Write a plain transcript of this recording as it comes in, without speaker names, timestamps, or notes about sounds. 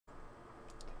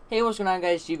Hey, what's going on,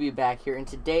 guys? GB back here, and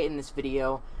today in this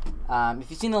video, if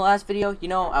you've seen the last video, you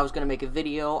know I was going to make a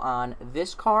video on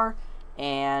this car,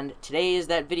 and today is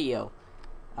that video.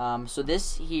 So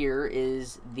this here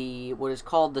is what is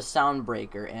called the sound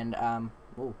breaker, and I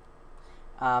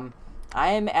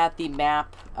am at the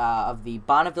map of the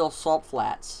Bonneville Salt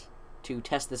Flats to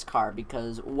test this car,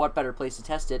 because what better place to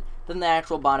test it than the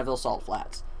actual Bonneville Salt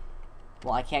Flats?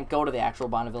 Well, I can't go to the actual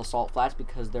Bonneville Salt Flats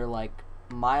because they're like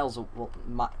miles is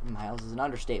an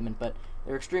understatement, but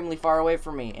they're extremely far away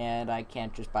from me, and I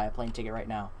can't just buy a plane ticket right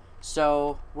now.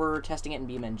 So we're testing it in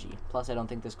BeamNG. Plus, I don't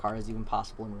think this car is even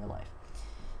possible in real life.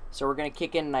 So we're going to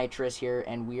kick in nitrous here,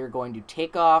 and we are going to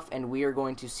take off, and we are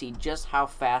going to see just how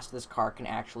fast this car can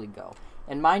actually go.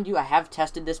 And mind you, I have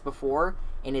tested this before,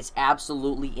 and it's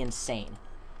absolutely insane.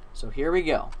 So here we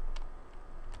go.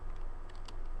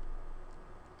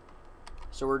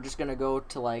 So we're just going to go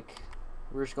to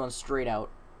we're just going straight out.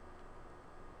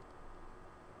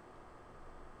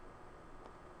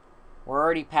 We're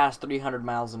already past 300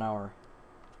 miles an hour.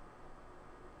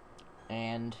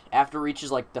 And after it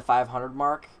reaches like the 500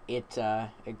 mark, it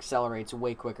accelerates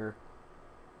way quicker.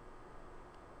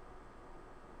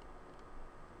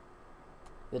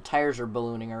 The tires are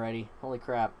ballooning already. Holy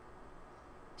crap.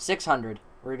 600.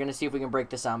 We're going to see if we can break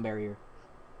the sound barrier.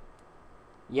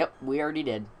 Yep, we already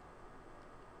did.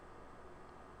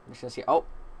 I'm just going to see. Oh.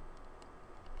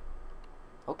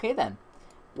 Okay, then.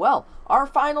 Well, our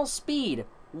final speed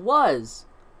was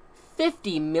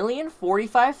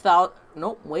 50,045,000.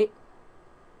 Nope, wait.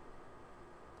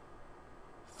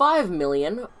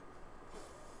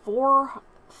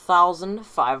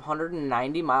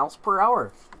 5,004,590 miles per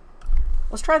hour.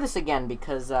 Let's try this again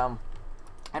because I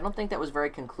don't think that was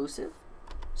very conclusive.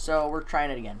 So we're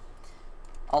trying it again.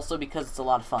 Also because it's a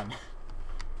lot of fun.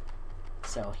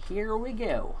 So here we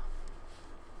go.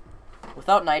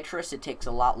 Without nitrous, it takes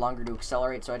a lot longer to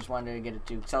accelerate, so I just wanted to get it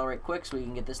to accelerate quick so we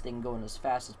can get this thing going as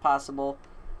fast as possible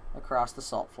across the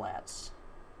salt flats.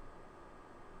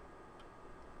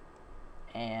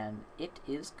 And it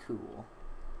is cool.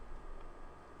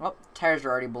 Well, tires are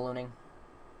already ballooning.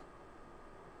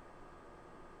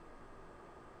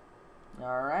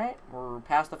 Alright, we're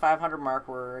past the 500 mark.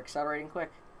 We're accelerating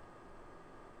quick.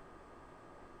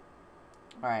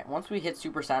 Alright, once we hit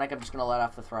supersonic, I'm just going to let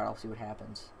off the throttle, see what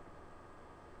happens.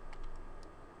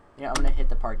 Yeah, I'm going to hit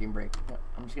the parking brake.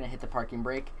 I'm just going to hit the parking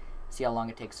brake, see how long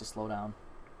it takes to slow down.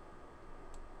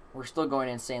 We're still going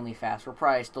insanely fast. We're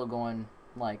probably still going,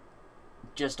 like,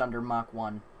 just under Mach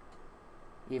 1.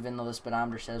 Even though the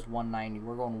speedometer says 190.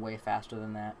 We're going way faster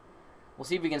than that. We'll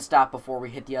see if we can stop before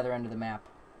we hit the other end of the map.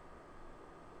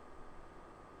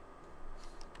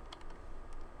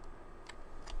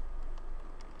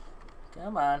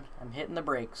 Come on, I'm hitting the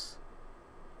brakes.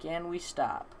 Can we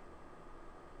stop?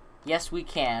 Yes, we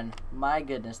can. My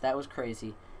goodness, that was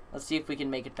crazy. Let's see if we can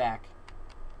make it back.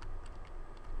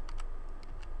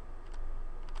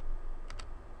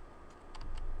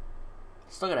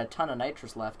 Still got a ton of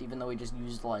nitrous left, even though we just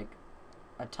used like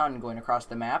a ton going across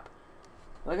the map.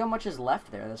 Look how much is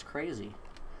left there. That's crazy.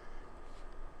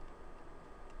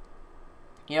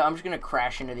 You know, I'm just going to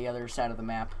crash into the other side of the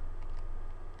map.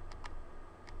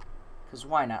 Because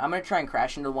why not? I'm going to try and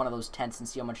crash into one of those tents and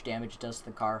see how much damage it does to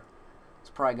the car. It's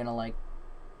probably going to, like,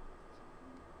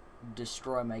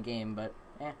 destroy my game, but,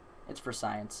 it's for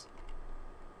science.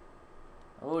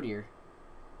 Oh, dear.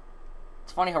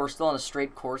 It's funny how we're still on a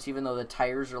straight course, even though the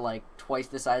tires are, like, twice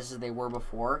the size as they were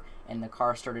before, and the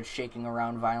car started shaking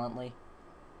around violently.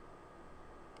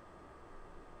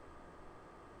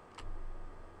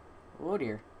 Oh,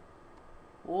 dear.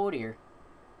 Oh, dear.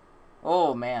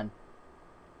 Oh, man.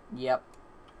 Yep.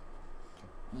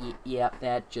 Yep,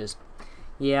 that just...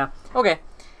 Yeah. Okay.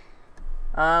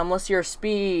 Let's see our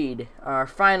speed. Our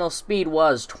final speed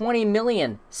was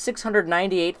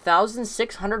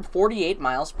 20,698,648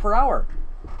 miles per hour.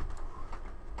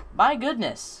 My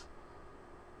goodness.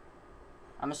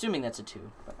 I'm assuming that's a 2,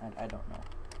 but I don't know.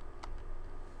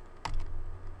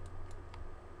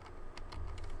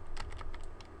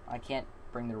 I can't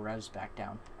bring the revs back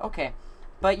down. Okay.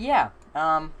 But yeah,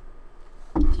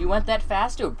 if you went that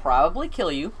fast, it would probably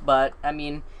kill you, but, I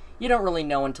mean, you don't really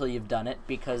know until you've done it,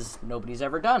 because nobody's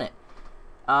ever done it.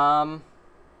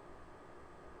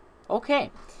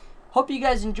 Okay. Hope you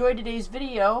guys enjoyed today's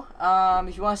video.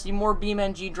 If you want to see more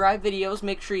BeamNG.drive videos,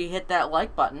 make sure you hit that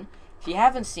like button. If you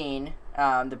haven't seen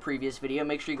the previous video,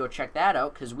 make sure you go check that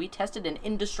out, because we tested an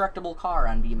indestructible car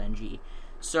on BeamNG.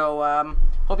 So,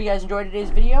 hope you guys enjoyed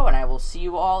today's video, and I will see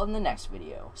you all in the next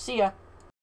video. See ya!